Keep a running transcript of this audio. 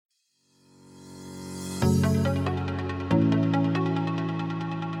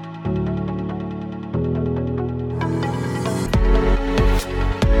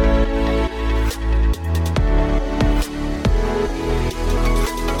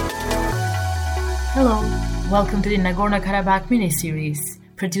Hello, welcome to the Nagorno-Karabakh mini-series,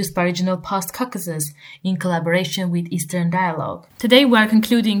 produced by Regional Post Caucasus in collaboration with Eastern Dialogue. Today we are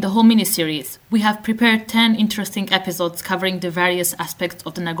concluding the whole mini-series. We have prepared 10 interesting episodes covering the various aspects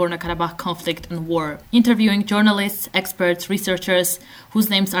of the Nagorno-Karabakh conflict and war, interviewing journalists, experts, researchers whose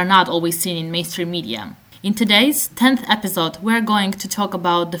names are not always seen in mainstream media. In today's 10th episode, we're going to talk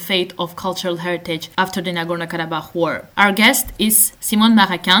about the fate of cultural heritage after the Nagorno-Karabakh War. Our guest is Simon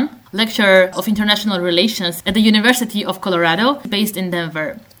Maracan, lecturer of international relations at the University of Colorado, based in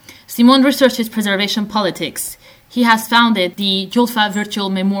Denver. Simon researches preservation politics. He has founded the Julfa Virtual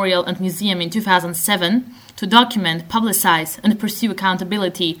Memorial and Museum in 2007 to document, publicize, and pursue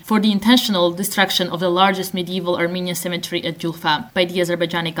accountability for the intentional destruction of the largest medieval Armenian cemetery at Julfa by the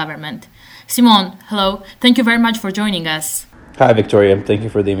Azerbaijani government. Simon, hello. Thank you very much for joining us. Hi, Victoria. Thank you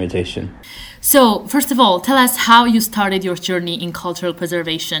for the invitation. So, first of all, tell us how you started your journey in cultural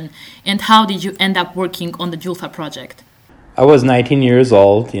preservation and how did you end up working on the Julfa project? I was 19 years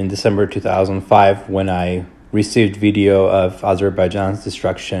old in December 2005 when I received video of Azerbaijan's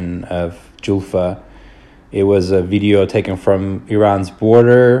destruction of Julfa. It was a video taken from Iran's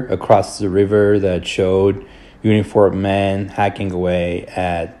border across the river that showed uniformed men hacking away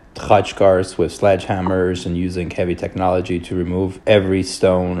at khachkars with sledgehammers and using heavy technology to remove every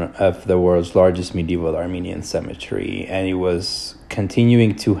stone of the world's largest medieval Armenian cemetery. And it was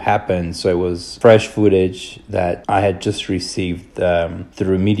continuing to happen. So it was fresh footage that I had just received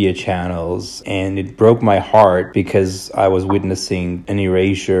through media channels. And it broke my heart because I was witnessing an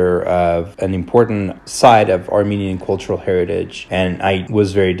erasure of an important side of Armenian cultural heritage. And I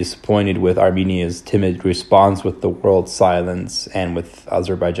was very disappointed with Armenia's timid response with the world's silence and with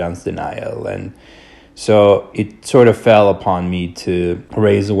Azerbaijan's denial. And so it sort of fell upon me to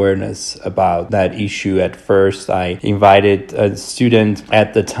raise awareness about that issue. At first, I invited a student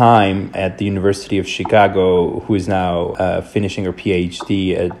at the time at the University of Chicago, who is now finishing her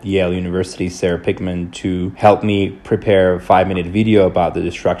PhD at Yale University, Sarah Pickman, to help me prepare a 5-minute video about the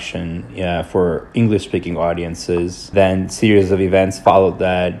destruction for English-speaking audiences. Then a series of events followed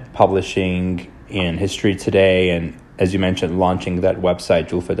that, publishing in History Today and, as you mentioned, launching that website,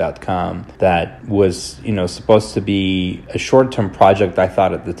 julfa.com, that was, supposed to be a short-term project, I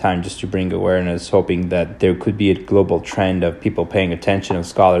thought at the time, just to bring awareness, hoping that there could be a global trend of people paying attention, of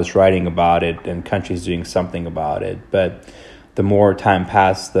scholars writing about it, and countries doing something about it. But the more time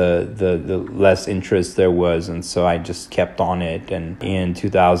passed, the less interest there was, and so I just kept on it. And in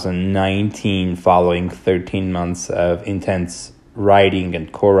 2019, following 13 months of intense writing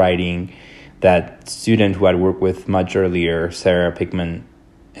and co-writing, that student who I'd worked with much earlier, Sarah Pickman,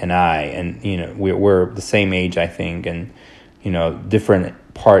 and I, and we're the same age, I think, and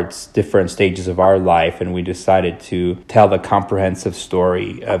different parts, different stages of our life, and we decided to tell the comprehensive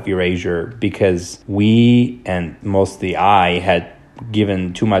story of erasure because we, and mostly I, had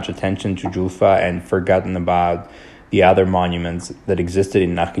given too much attention to Julfa and forgotten about the other monuments that existed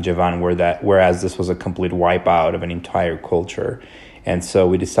in Nakhichevan, whereas this was a complete wipeout of an entire culture. And so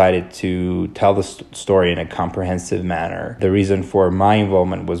we decided to tell the story in a comprehensive manner. The reason for my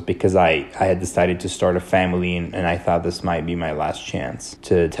involvement was because I had decided to start a family, and I thought this might be my last chance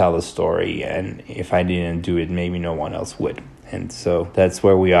to tell the story. And if I didn't do it, maybe no one else would. And so that's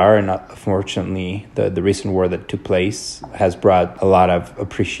where we are. And unfortunately, the recent war that took place has brought a lot of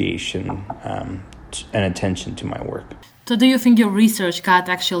appreciation and attention to my work. So do you think your research got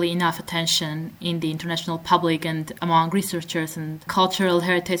actually enough attention in the international public and among researchers and cultural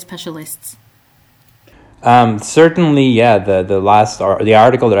heritage specialists? Certainly, yeah. The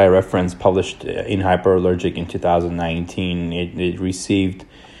article that I referenced, published in Hyperallergic in 2019, it received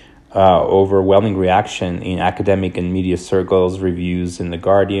overwhelming reaction in academic and media circles, reviews in The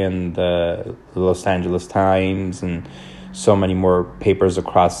Guardian, the Los Angeles Times, and so many more papers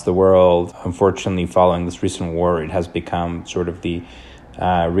across the world. Unfortunately, following this recent war, it has become sort of the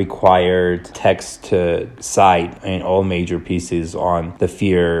required text to cite in all major pieces on the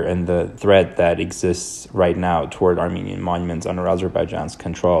fear and the threat that exists right now toward Armenian monuments under Azerbaijan's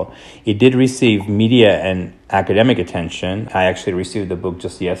control. It did receive media and academic attention. I actually received the book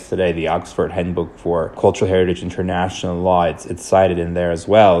just yesterday, the Oxford Handbook for Cultural Heritage International Law. It's cited in there as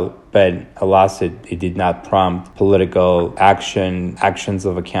well. But alas, it did not prompt political actions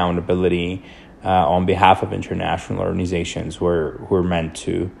of accountability on behalf of international organizations who are meant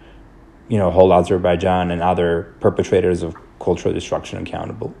to, hold Azerbaijan and other perpetrators of cultural destruction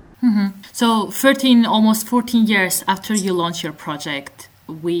accountable. Mm-hmm. So almost 14 years after you launched your project,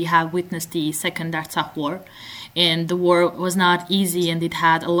 we have witnessed the Second Artsakh War. and the war was not easy, and it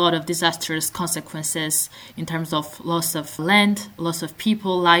had a lot of disastrous consequences in terms of loss of land, loss of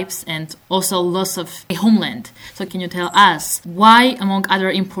people, lives, and also loss of a homeland. So can you tell us why, among other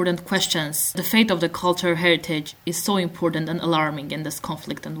important questions, the fate of the cultural heritage is so important and alarming in this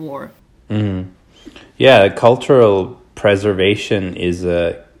conflict and war? Yeah, cultural preservation is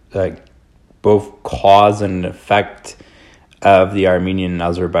both cause and effect of the Armenian and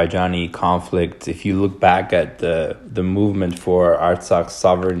Azerbaijani conflict. If you look back at the movement for Artsakh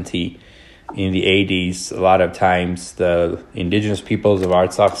sovereignty in the 80s, a lot of times the indigenous peoples of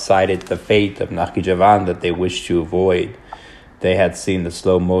Artsakh cited the fate of Nakhichevan that they wished to avoid. They had seen the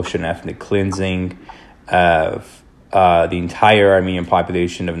slow motion ethnic cleansing of the entire Armenian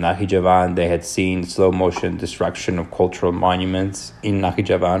population of Nakhichevan. They had seen slow motion destruction of cultural monuments in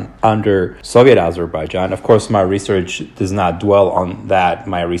Nakhichevan under Soviet Azerbaijan. Of course, my research does not dwell on that.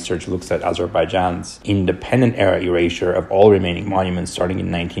 My research looks at Azerbaijan's independent era erasure of all remaining monuments starting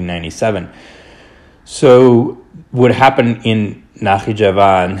in 1997. So what happened in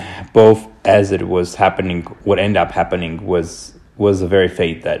Nakhichevan, both as it was happening, what ended up happening was a very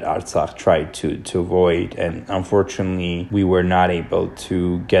fate that Artsakh tried to avoid. And unfortunately, we were not able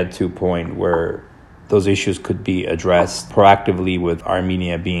to get to a point where those issues could be addressed proactively, with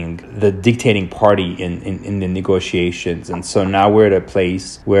Armenia being the dictating party in the negotiations. And so now we're at a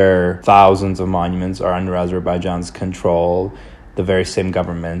place where thousands of monuments are under Azerbaijan's control. The very same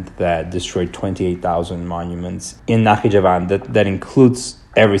government that destroyed 28,000 monuments in Nakhichevan, that includes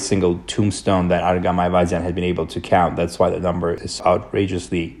every single tombstone that Argham Ayvazyan had been able to count. That's why the number is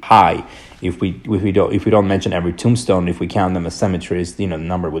outrageously high. If we don't mention every tombstone, if we count them as cemeteries, the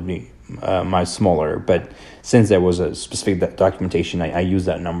number would be much smaller. But since there was a specific documentation, I use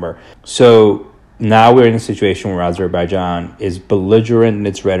that number. So now we're in a situation where Azerbaijan is belligerent in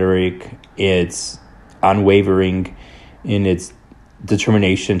its rhetoric. It's unwavering in its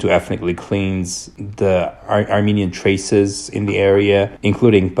determination to ethnically cleanse the Armenian traces in the area,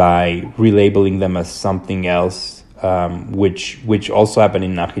 including by relabeling them as something else, which also happened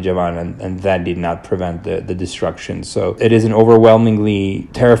in Nakhichevan, and that did not prevent the destruction. So it is an overwhelmingly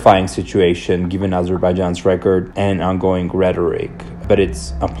terrifying situation given Azerbaijan's record and ongoing rhetoric. But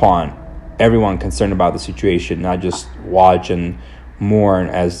it's upon everyone concerned about the situation, not just watch and mourn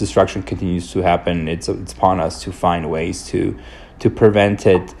as destruction continues to happen. It's upon us to find ways to prevent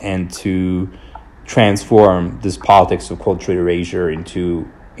it and to transform this politics of cultural erasure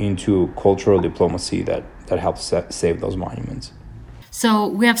into cultural diplomacy that helps save those monuments. So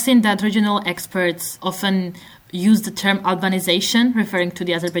we have seen that regional experts often use the term Albanization, referring to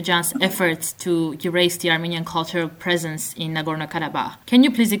the Azerbaijan's efforts to erase the Armenian cultural presence in Nagorno-Karabakh. Can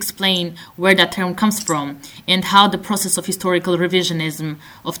you please explain where that term comes from and how the process of historical revisionism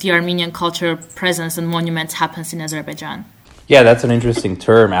of the Armenian cultural presence and monuments happens in Azerbaijan? Yeah, that's an interesting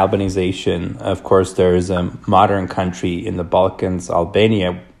term, Albanization. Of course, there is a modern country in the Balkans,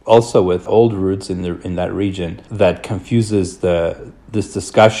 Albania, also with old roots in that region, that confuses this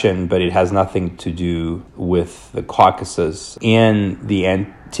discussion, but it has nothing to do with the Caucasus. In the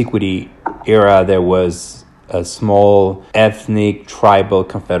Antiquity era, there was a small ethnic tribal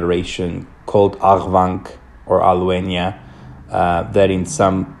confederation called Arvank or Alvania, that in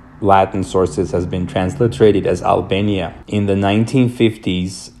some Latin sources has been transliterated as Albania. In the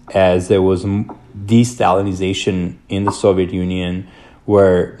 1950s, as there was de-Stalinization in the Soviet Union,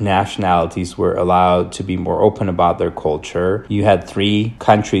 where nationalities were allowed to be more open about their culture, you had three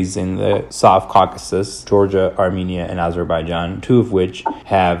countries in the South Caucasus, Georgia, Armenia, and Azerbaijan, two of which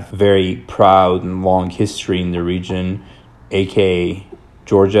have very proud and long history in the region, aka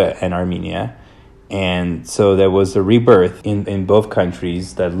Georgia and Armenia. And so there was a rebirth in both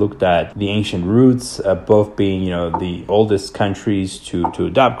countries that looked at the ancient roots of both being, the oldest countries to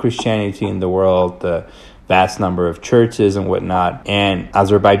adopt Christianity in the world, the vast number of churches and whatnot. And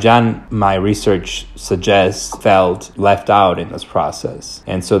Azerbaijan, my research suggests, felt left out in this process.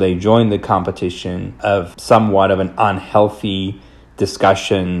 And so they joined the competition of somewhat of an unhealthy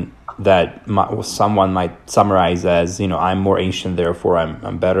discussion that someone might summarize as, I'm more ancient, therefore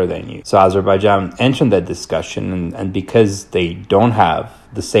I'm better than you. So Azerbaijan entered that discussion, and because they don't have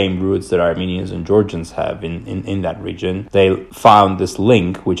the same roots that Armenians and Georgians have in that region, they found this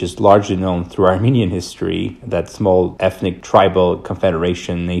link, which is largely known through Armenian history, that small ethnic tribal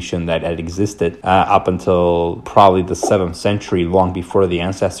confederation nation that had existed up until probably the 7th century, long before the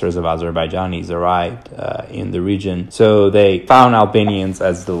ancestors of Azerbaijanis arrived in the region. So they found Albanians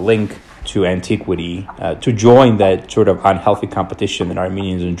as the link to antiquity, to join that sort of unhealthy competition that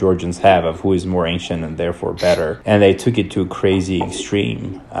Armenians and Georgians have of who is more ancient and therefore better. And they took it to a crazy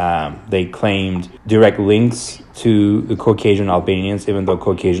extreme. They claimed direct links to the Caucasian Albanians, even though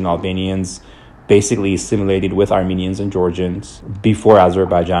Caucasian Albanians basically assimilated with Armenians and Georgians before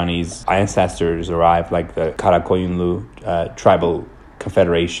Azerbaijani's ancestors arrived, like the Karakoyunlu tribal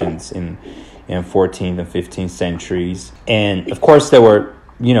confederations in 14th and 15th centuries. And of course there were,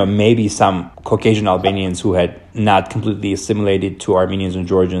 maybe some Caucasian Albanians who had not completely assimilated to Armenians and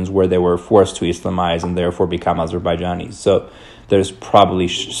Georgians, where they were forced to Islamize and therefore become Azerbaijanis. So there's probably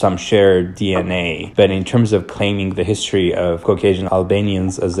some shared DNA. But in terms of claiming the history of Caucasian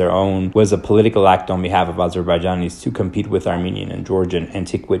Albanians as their own was a political act on behalf of Azerbaijanis to compete with Armenian and Georgian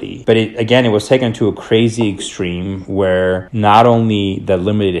antiquity. But it was taken to a crazy extreme where not only the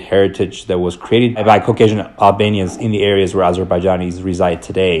limited heritage that was created by Caucasian Albanians in the areas where Azerbaijanis reside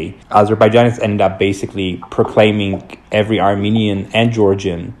today, Azerbaijanis ended up basically proclaiming every Armenian and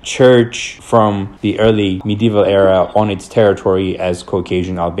Georgian church from the early medieval era on its territory as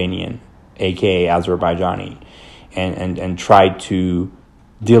Caucasian Albanian, aka Azerbaijani, and tried to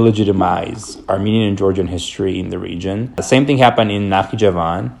delegitimize Armenian and Georgian history in the region. The same thing happened in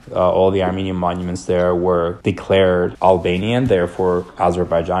Nakhichevan. All the Armenian monuments there were declared Albanian, therefore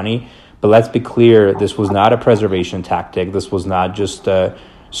Azerbaijani. But let's be clear, this was not a preservation tactic. This was not just a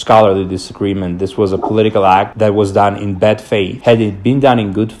scholarly disagreement. This was a political act that was done in bad faith. Had it been done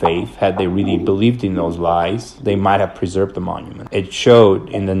in good faith, had they really believed in those lies, they might have preserved the monument. It showed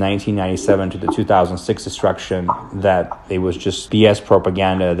in the 1997 to the 2006 destruction that it was just BS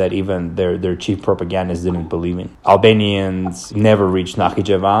propaganda that even their chief propagandists didn't believe in. Albanians never reached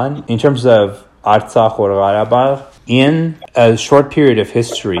Nakhichevan. In terms of Artsakh or Qarabağ, in a short period of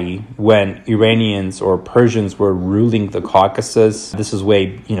history when Iranians or Persians were ruling the Caucasus, this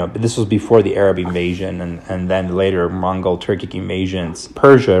was before the Arab invasion and then later Mongol Turkic invasions,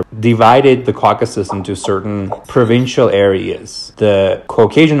 Persia divided the Caucasus into certain provincial areas. The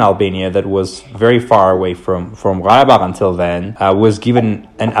Caucasian Albania that was very far away from Qarabağ until then was given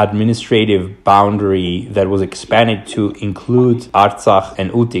an administrative boundary that was expanded to include Artsakh and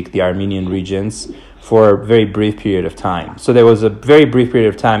Utik, the Armenian regions, for a very brief period of time. So there was a very brief period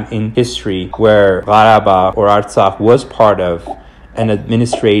of time in history where Qarabağ or Artsakh was part of an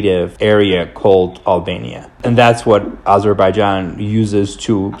administrative area called Albania. And that's what Azerbaijan uses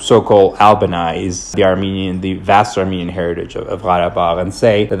to so-called Albanize the vast Armenian heritage of Qarabağ and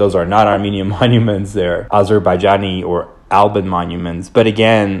say that those are not Armenian monuments, they're Azerbaijani or Alban monuments. But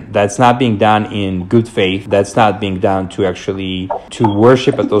again, that's not being done in good faith. That's not being done to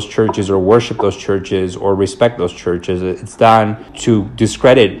worship at those churches or worship those churches or respect those churches. It's done to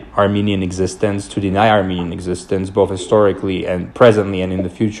discredit Armenian existence, to deny Armenian existence, both historically and presently and in the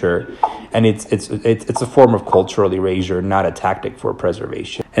future. And it's a form of cultural erasure, not a tactic for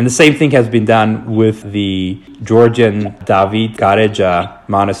preservation. And the same thing has been done with the Georgian David Gareja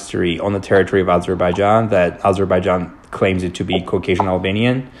monastery on the territory of Azerbaijan, that Azerbaijan claims it to be Caucasian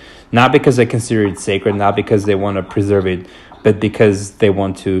Albanian, not because they consider it sacred, not because they want to preserve it, but because they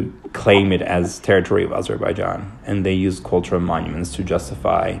want to claim it as territory of Azerbaijan. And they use cultural monuments to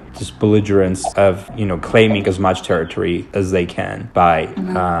justify this belligerence of, claiming as much territory as they can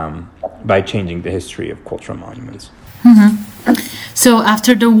by changing the history of cultural monuments. Mm-hmm. So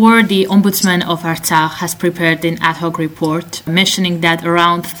after the war, the Ombudsman of Artsakh has prepared an ad hoc report mentioning that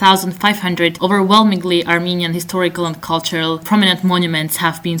around 1,500 overwhelmingly Armenian historical and cultural prominent monuments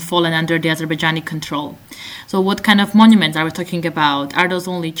have been fallen under the Azerbaijani control. So what kind of monuments are we talking about? Are those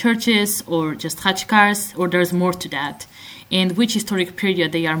only churches or just khachkars, or there's more to that? And which historic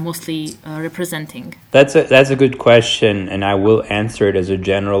period they are mostly representing? That's a good question, and I will answer it as a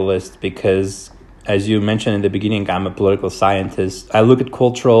generalist because, as you mentioned in the beginning, I'm a political scientist. I look at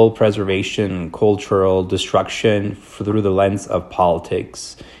cultural preservation, cultural destruction through the lens of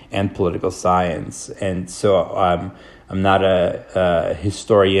politics and political science. And so I'm not a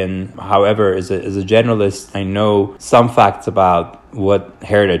historian. However, as a generalist, I know some facts about what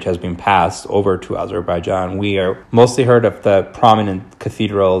heritage has been passed over to Azerbaijan. We are mostly heard of the prominent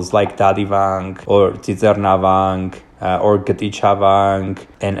cathedrals like Dadivang or Tsitsernavang or Gatichavang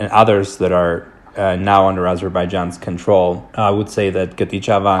and others that are now under Azerbaijan's control. I would say that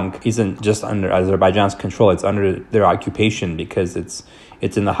Gatichavang isn't just under Azerbaijan's control, it's under their occupation because it's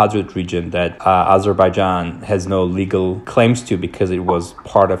in the Hadrut region that Azerbaijan has no legal claims to because it was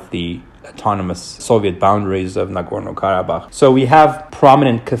part of the autonomous Soviet boundaries of Nagorno-Karabakh. So we have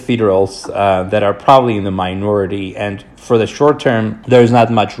prominent cathedrals that are probably in the minority, and for the short term, there is not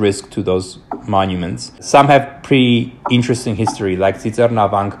much risk to those monuments. Some have pretty interesting history, like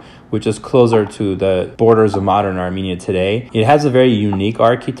Tsitsernavang which is closer to the borders of modern Armenia today. It has a very unique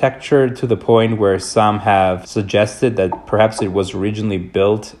architecture to the point where some have suggested that perhaps it was originally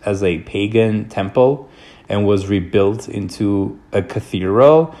built as a pagan temple and was rebuilt into a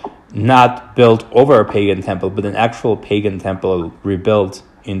cathedral, not built over a pagan temple, but an actual pagan temple rebuilt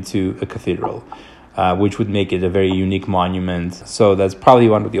into a cathedral, which would make it a very unique monument. So that's probably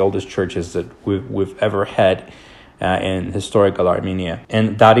one of the oldest churches that we've ever had in historical Armenia.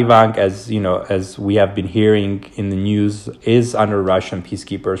 And Darivank, as we have been hearing in the news, is under Russian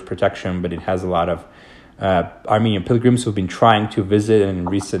peacekeepers' protection, but it has a lot of Armenian pilgrims who've been trying to visit, and in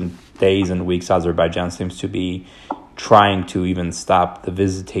recent days and weeks, Azerbaijan seems to be trying to even stop the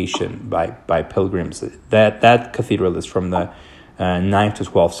visitation by pilgrims. That cathedral is from the 9th to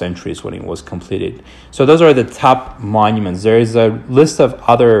 12th centuries when it was completed. So those are the top monuments. There is a list of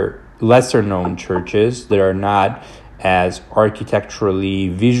other lesser-known churches that are not as architecturally,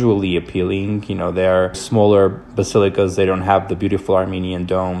 visually appealing. They are smaller basilicas. They don't have the beautiful Armenian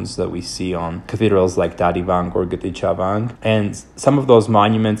domes that we see on cathedrals like Darivank or Gtichavank. And some of those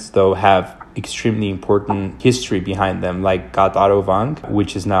monuments, though, have extremely important history behind them, like Katarovank,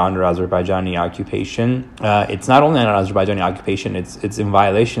 which is now under Azerbaijani occupation. It's not only under Azerbaijani occupation, it's in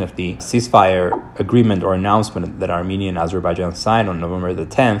violation of the ceasefire agreement or announcement that Armenia and Azerbaijan signed on November the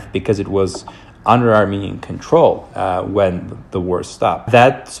 10th, because it was under Armenian control when the war stopped.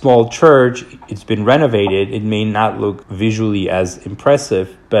 That small church, it's been renovated. It may not look visually as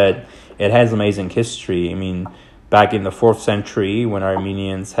impressive, but it has amazing history. Back in the 4th century, when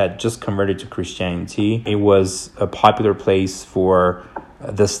Armenians had just converted to Christianity, it was a popular place for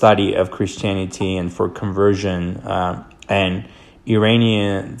the study of Christianity and for conversion. And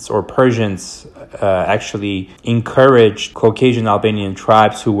Iranians or Persians actually encouraged Caucasian Albanian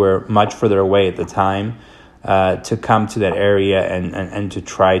tribes who were much further away at the time to come to that area and to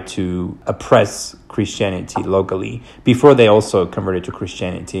try to oppress Christianity locally, before they also converted to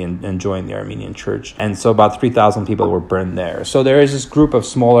Christianity and joined the Armenian church. And so about 3,000 people were burned there. So there is this group of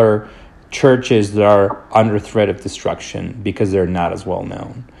smaller churches that are under threat of destruction because they're not as well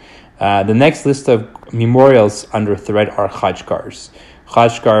known. The next list of memorials under threat are khachkars.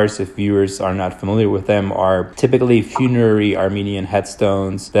 Khachkars, if viewers are not familiar with them, are typically funerary Armenian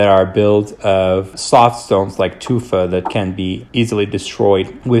headstones that are built of soft stones like tufa that can be easily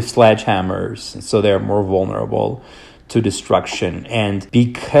destroyed with sledgehammers, so they're more vulnerable to destruction. And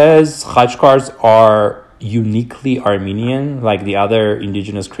because khachkars are uniquely Armenian, like the other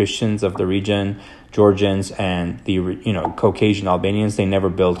indigenous Christians of the region, Georgians and the Caucasian Albanians, they never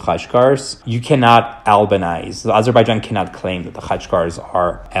built khachkars. You cannot Albanize. Azerbaijan cannot claim that the khachkars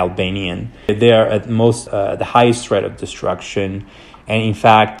are Albanian. They are at most the highest threat of destruction. And in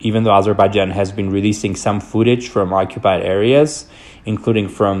fact, even though Azerbaijan has been releasing some footage from occupied areas, including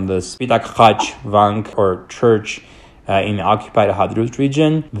from the Spitak Khach Vank or church in the occupied Hadrut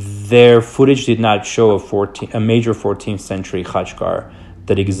region, their footage did not show a major 14th century khachkar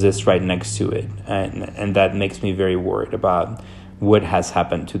that exists right next to it, and that makes me very worried about what has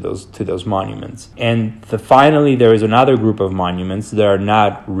happened to those monuments. And finally, there is another group of monuments that are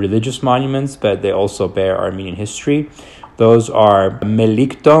not religious monuments, but they also bear Armenian history. Those are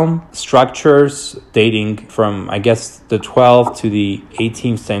Melikdom structures dating from, I guess, the 12th to the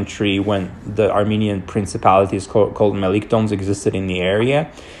 18th century, when the Armenian principalities called Melikdoms existed in the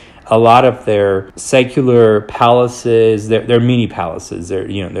area. A lot of their secular palaces, they're mini palaces.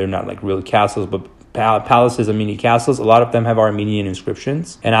 They're not like real castles, but palaces and mini castles. A lot of them have Armenian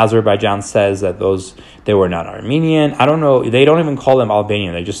inscriptions, and Azerbaijan says that they were not Armenian. I don't know. They don't even call them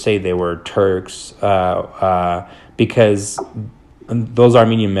Albanian. They just say they were Turks because those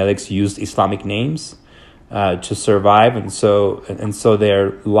Armenian meliks used Islamic names to survive, and so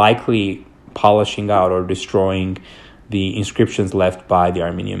they're likely polishing out or destroying the inscriptions left by the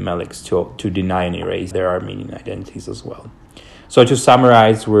Armenian meliks to deny and erase their Armenian identities as well. So to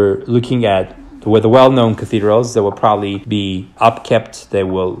summarize, we're looking at the well-known cathedrals that will probably be upkept. They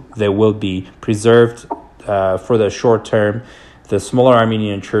will be preserved for the short term. The smaller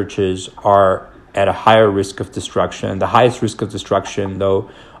Armenian churches are at a higher risk of destruction. The highest risk of destruction,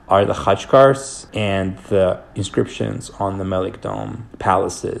 though, are the khachkars and the inscriptions on the Melikdom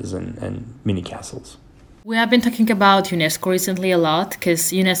palaces and mini castles. We have been talking about UNESCO recently a lot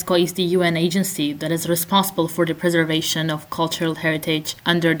because UNESCO is the UN agency that is responsible for the preservation of cultural heritage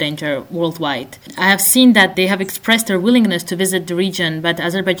under danger worldwide. I have seen that they have expressed their willingness to visit the region, but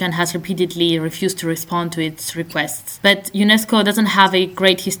Azerbaijan has repeatedly refused to respond to its requests. But UNESCO doesn't have a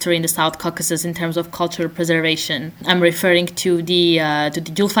great history in the South Caucasus in terms of cultural preservation. I'm referring to the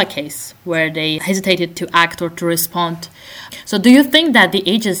Julfa case, where they hesitated to act or to respond. So do you think that the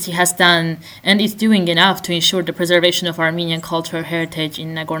agency has done and is doing enough to ensure the preservation of Armenian cultural heritage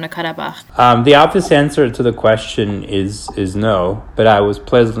in Nagorno-Karabakh? The obvious answer to the question is no, but I was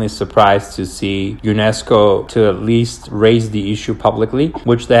pleasantly surprised to see UNESCO to at least raise the issue publicly,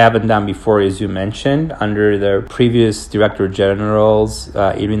 which they haven't done before, as you mentioned. Under their previous Director Generals,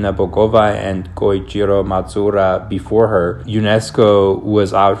 Irina Bokova and Koichiro Matsura before her, UNESCO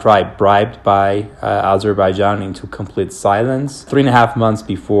was outright bribed by Azerbaijan into complete silence. 3.5 months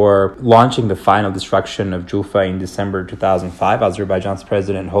before launching the final destruction of Julfa in December 2005, Azerbaijan's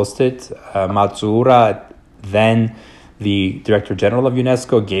president hosted Matsura, then the Director General of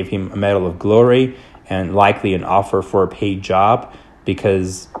UNESCO, gave him a Medal of Glory and likely an offer for a paid job,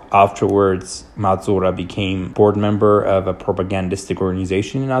 because afterwards Matsura became board member of a propagandistic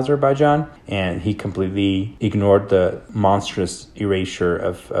organization in Azerbaijan, and he completely ignored the monstrous erasure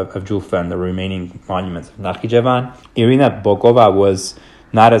of Julfa and the remaining monuments of Nakhichevan. Irina Bokova was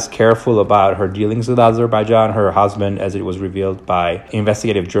not as careful about her dealings with Azerbaijan. Her husband, as it was revealed by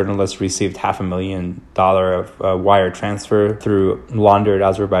investigative journalists, received $500,000 of wire transfer through laundered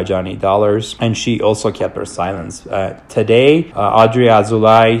Azerbaijani dollars, and she also kept her silence. Today, Audrey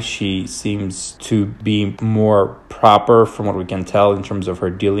Azoulay, she seems to be more proper from what we can tell in terms of her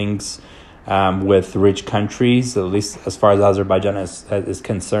dealings with rich countries, at least as far as Azerbaijan is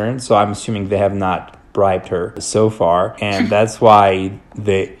concerned. So I'm assuming they have not bribed her so far, and that's why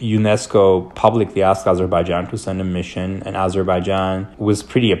the UNESCO publicly asked Azerbaijan to send a mission, and Azerbaijan was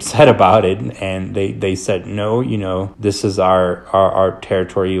pretty upset about it, and they said, no, this is our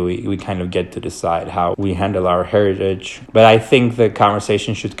territory, we kind of get to decide how we handle our heritage. But I think the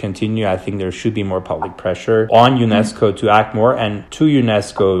conversation should continue. I think there should be more public pressure on UNESCO to act more, and to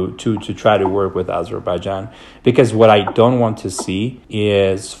UNESCO to try to work with Azerbaijan, because what I don't want to see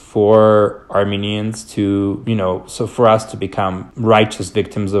is for Armenians to, so for us to become righteous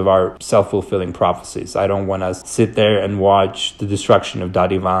victims of our self-fulfilling prophecies. I don't want us to sit there and watch the destruction of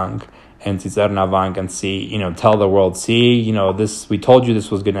Dadivang and Tsitsernavang and see, tell the world, this, we told you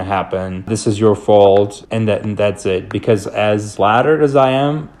this was going to happen. This is your fault. And that's it. Because as flattered as I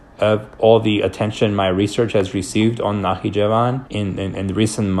am of all the attention my research has received on Nakhichevan in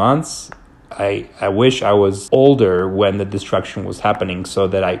recent months, I wish I was older when the destruction was happening, so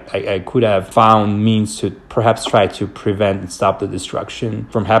that I could have found means to perhaps try to prevent and stop the destruction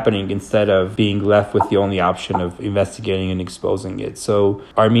from happening, instead of being left with the only option of investigating and exposing it. So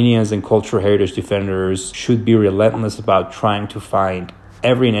Armenians and cultural heritage defenders should be relentless about trying to find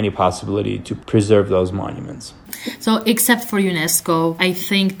every and any possibility to preserve those monuments. So, except for UNESCO, I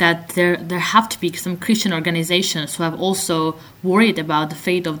think that there have to be some Christian organizations who have also worried about the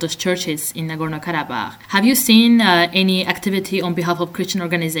fate of those churches in Nagorno-Karabakh. Have you seen any activity on behalf of Christian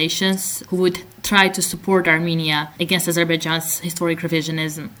organizations who would try to support Armenia against Azerbaijan's historic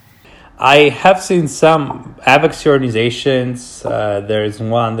revisionism? I have seen some advocacy organizations. There is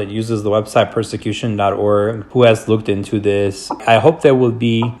one that uses the website persecution.org who has looked into this. I hope there will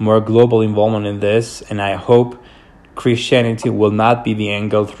be more global involvement in this, and I hope Christianity will not be the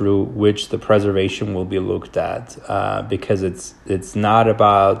angle through which the preservation will be looked at, because it's not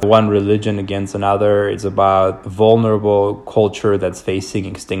about one religion against another. It's about vulnerable culture that's facing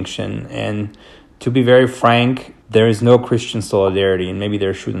extinction. And to be very frank, there is no Christian solidarity, and maybe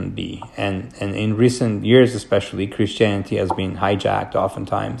there shouldn't be. And in recent years, especially, Christianity has been hijacked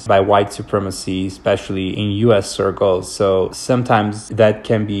oftentimes by white supremacy, especially in U.S. circles. So sometimes that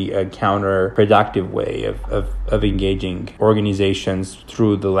can be a counterproductive way of engaging organizations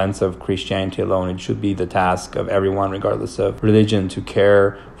through the lens of Christianity alone. It should be the task of everyone, regardless of religion, to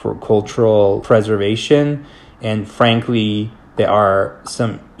care for cultural preservation. And frankly, there are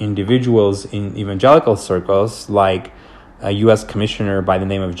some individuals in evangelical circles, like a U.S. commissioner by the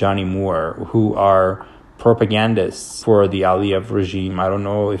name of Johnny Moore, who are propagandists for the Aliyev regime. I don't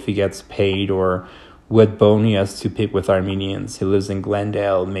know if he gets paid or what bone he has to pick with Armenians. He lives in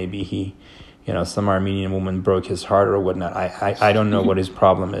Glendale. Maybe he, some Armenian woman broke his heart or whatnot. I don't know what his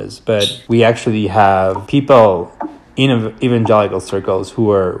problem is. But we actually have people in evangelical circles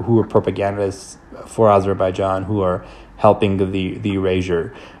who are propagandists for Azerbaijan, who are helping the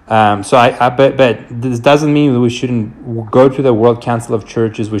erasure. But this doesn't mean that we shouldn't go to the World Council of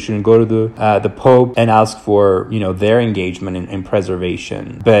Churches. We shouldn't go to the Pope and ask for their engagement in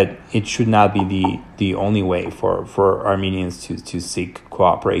preservation. But it should not be the only way for Armenians to seek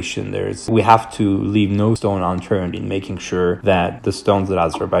cooperation. We have to leave no stone unturned in making sure that the stones that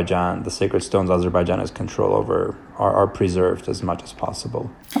Azerbaijan, the sacred stones Azerbaijan has control over, are preserved as much as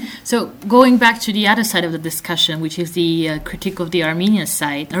possible. So going back to the other side of the discussion, which is the critique of the Armenian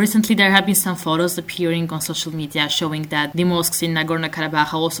side, recently there have been some photos appearing on social media showing that the mosques in Nagorno-Karabakh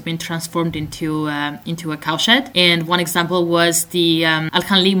have also been transformed into a cowshed. And one example was the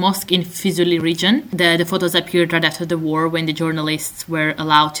Al-Khanli Mosque in Fizuli region. The photos appeared right after the war when the journalists were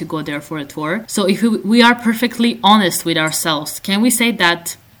allowed to go there for a tour. So if we are perfectly honest with ourselves, can we say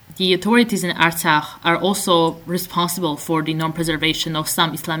that the authorities in Artsakh are also responsible for the non-preservation of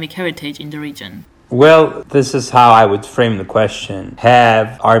some Islamic heritage in the region? Well, this is how I would frame the question.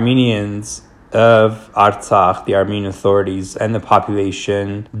 Have Armenians of Artsakh, the Armenian authorities, and the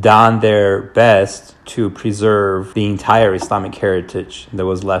population done their best to preserve the entire Islamic heritage that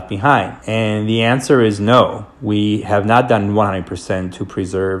was left behind? And the answer is no. We have not done 100% to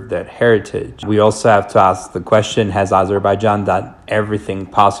preserve that heritage. We also have to ask the question, has Azerbaijan done everything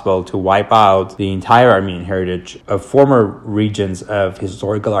possible to wipe out the entire Armenian heritage of former regions of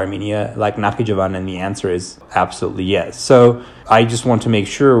historical Armenia, like Nakhichevan? And the answer is absolutely yes. So I just want to make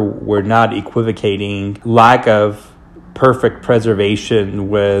sure we're not equivocating lack of perfect preservation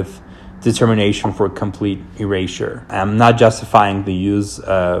with determination for complete erasure. I'm not justifying the use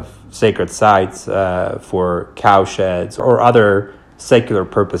of sacred sites for cowsheds or other secular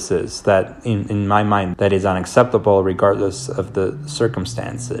purposes. That in my mind, that is unacceptable regardless of the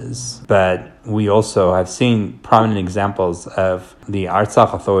circumstances. But we also have seen prominent examples of the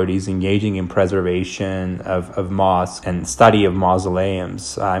Artsakh authorities engaging in preservation of mosques and study of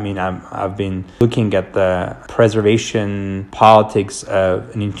mausoleums. I mean, I've been looking at the preservation politics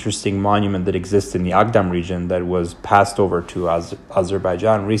of an interesting monument that exists in the Agdam region that was passed over to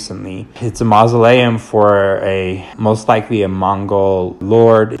Azerbaijan recently. It's a mausoleum for most likely a Mongol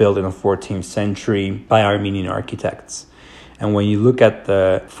lord built in the 14th century by Armenian architects. And when you look at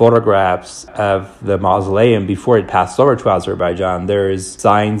the photographs of the mausoleum before it passed over to Azerbaijan, there's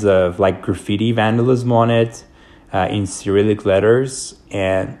signs of graffiti vandalism on it in Cyrillic letters,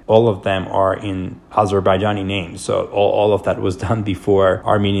 and all of them are in Azerbaijani names. So all of that was done before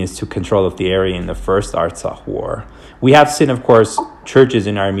Armenians took control of the area in the first Artsakh war. We have seen, of course, churches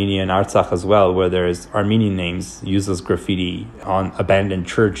in Armenia and Artsakh as well, where there's Armenian names used as graffiti on abandoned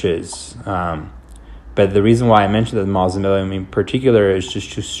churches. But the reason why I mentioned the mausoleum in particular is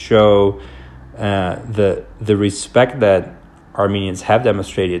just to show the respect that Armenians have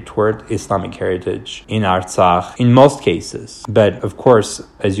demonstrated toward Islamic heritage in Artsakh in most cases. But of course,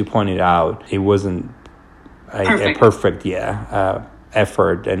 as you pointed out, it wasn't a perfect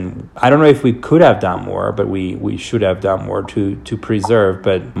effort. And I don't know if we could have done more, but we should have done more to preserve.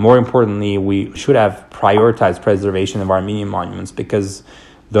 But more importantly, we should have prioritized preservation of Armenian monuments, because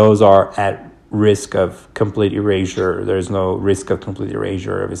those are at risk of complete erasure. There's no risk of complete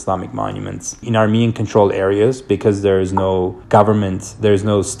erasure of Islamic monuments in Armenian-controlled areas, because there is no government, there's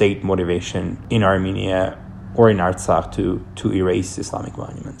no state motivation in Armenia or in Artsakh to erase Islamic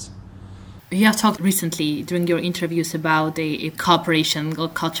monuments. You have talked recently during your interviews about a cooperation or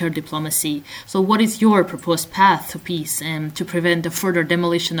cultural diplomacy. So what is your proposed path to peace and to prevent the further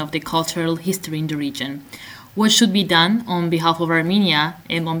demolition of the cultural history in the region? What should be done on behalf of Armenia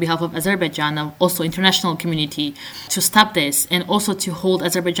and on behalf of Azerbaijan, and also international community, to stop this, and also to hold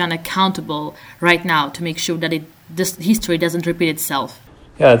Azerbaijan accountable right now to make sure that this history doesn't repeat itself?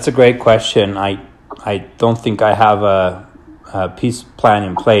 Yeah, that's a great question. I don't think I have a peace plan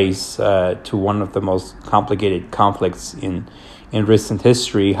in place to one of the most complicated conflicts in recent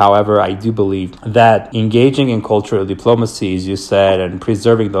history. However, I do believe that engaging in cultural diplomacy, as you said, and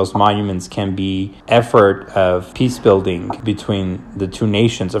preserving those monuments can be effort of peace building between the two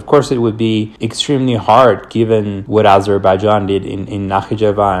nations. Of course, it would be extremely hard, given what Azerbaijan did in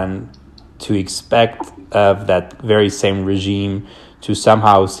Nakhichevan, to expect of that very same regime to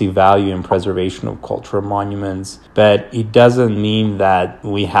somehow see value in preservation of cultural monuments. But it doesn't mean that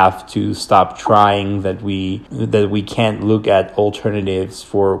we have to stop trying, that we can't look at alternatives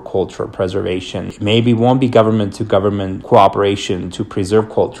for cultural preservation. Maybe it won't be government-to-government cooperation to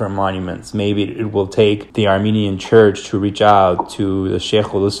preserve cultural monuments. Maybe it will take the Armenian church to reach out to the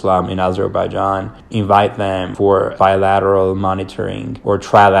Sheikhul Islam in Azerbaijan, invite them for bilateral monitoring or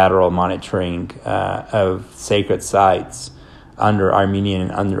trilateral monitoring of sacred sites. under Armenian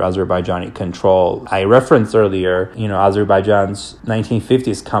and under Azerbaijani control. I referenced earlier, Azerbaijan's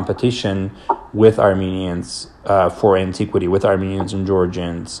 1950s competition with Armenians for antiquity, with Armenians and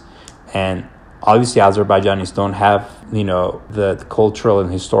Georgians. And obviously, Azerbaijanis don't have, the cultural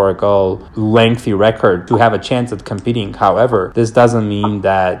and historical lengthy record to have a chance at competing. However, this doesn't mean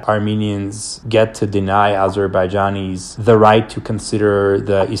that Armenians get to deny Azerbaijanis the right to consider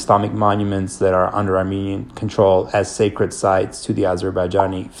the Islamic monuments that are under Armenian control as sacred sites to the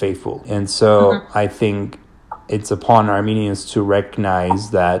Azerbaijani faithful. And so I think it's upon Armenians to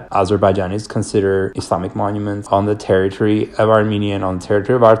recognize that Azerbaijanis consider Islamic monuments on the territory of Armenia and on the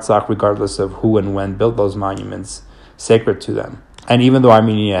territory of Artsakh, regardless of who and when built those monuments, sacred to them. And even though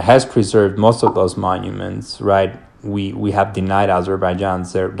Armenia has preserved most of those monuments, right, we have denied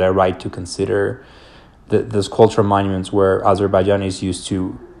Azerbaijans their right to consider those cultural monuments where Azerbaijanis used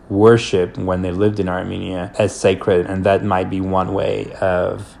to worship when they lived in Armenia as sacred, and that might be one way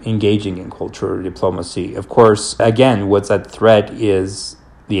of engaging in cultural diplomacy. Of course, again, what's at threat is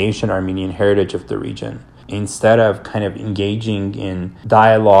the ancient Armenian heritage of the region. Instead of kind of engaging in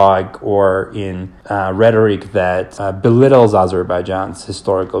dialogue or in rhetoric that belittles Azerbaijan's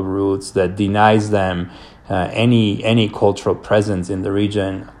historical roots, that denies them any cultural presence in the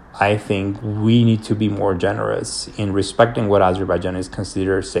region, I think we need to be more generous in respecting what Azerbaijanis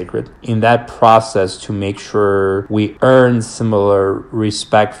consider sacred. In that process, to make sure we earn similar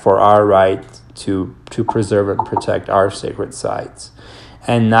respect for our right to preserve and protect our sacred sites.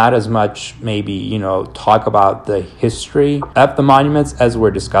 And not as much maybe, talk about the history of the monuments as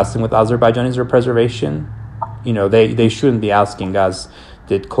we're discussing with Azerbaijanis or preservation. They shouldn't be asking us,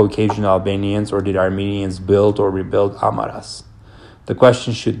 did Caucasian Albanians or did Armenians build or rebuild Amaras? The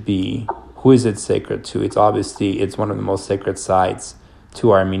question should be, who is it sacred to? It's one of the most sacred sites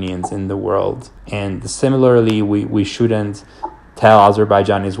to Armenians in the world. And similarly, we shouldn't tell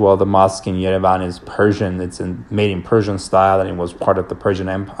Azerbaijanis, well, the mosque in Yerevan is Persian, it's made in Persian style, and it was part of the Persian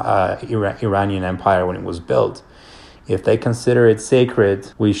Iranian Empire when it was built. If they consider it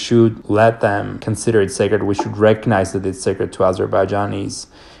sacred, we should let them consider it sacred. We should recognize that it's sacred to Azerbaijanis,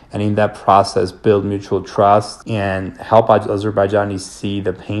 and in that process build mutual trust and help Azerbaijanis see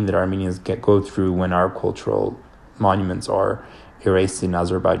the pain that Armenians go through when our cultural monuments are erased in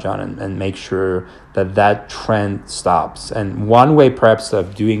Azerbaijan, and make sure that trend stops. And one way perhaps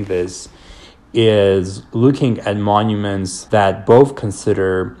of doing this is looking at monuments that both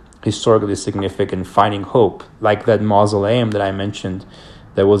consider historically significant, finding hope, like that mausoleum that I mentioned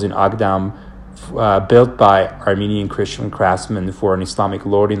that was in Agdam, built by Armenian Christian craftsmen for an Islamic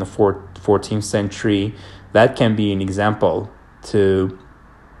lord in the 14th century. That can be an example to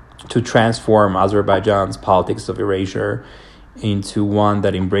transform Azerbaijan's politics of erasure into one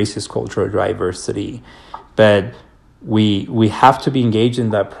that embraces cultural diversity. But we have to be engaged in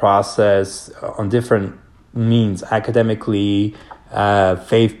that process on different means, academically,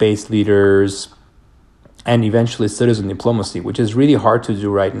 faith-based leaders, and eventually citizen diplomacy, which is really hard to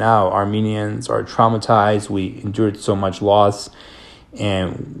do right now. Armenians are traumatized. We endured so much loss,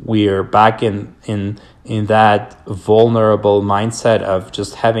 and we are back in that vulnerable mindset of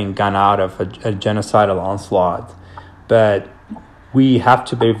just having gone out of a genocidal onslaught. But we have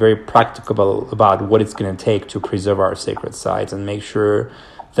to be very practical about what it's going to take to preserve our sacred sites and make sure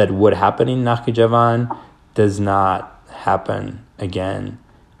that what happened in Nakhichevan does not happen again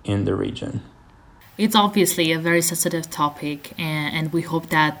in the region. It's obviously a very sensitive topic, and we hope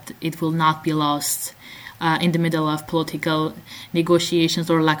that it will not be lost in the middle of political negotiations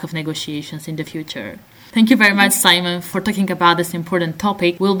or lack of negotiations in the future. Thank you very much, Simon, for talking about this important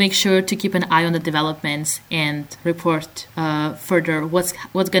topic. We'll make sure to keep an eye on the developments and report further what's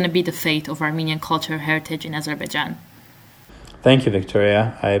going to be the fate of Armenian culture heritage in Azerbaijan. Thank you,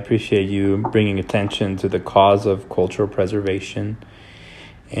 Victoria. I appreciate you bringing attention to the cause of cultural preservation.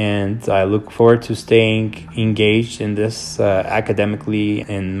 And I look forward to staying engaged in this academically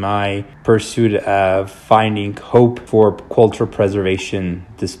in my pursuit of finding hope for cultural preservation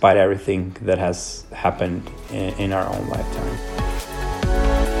despite everything that has happened in our own lifetime.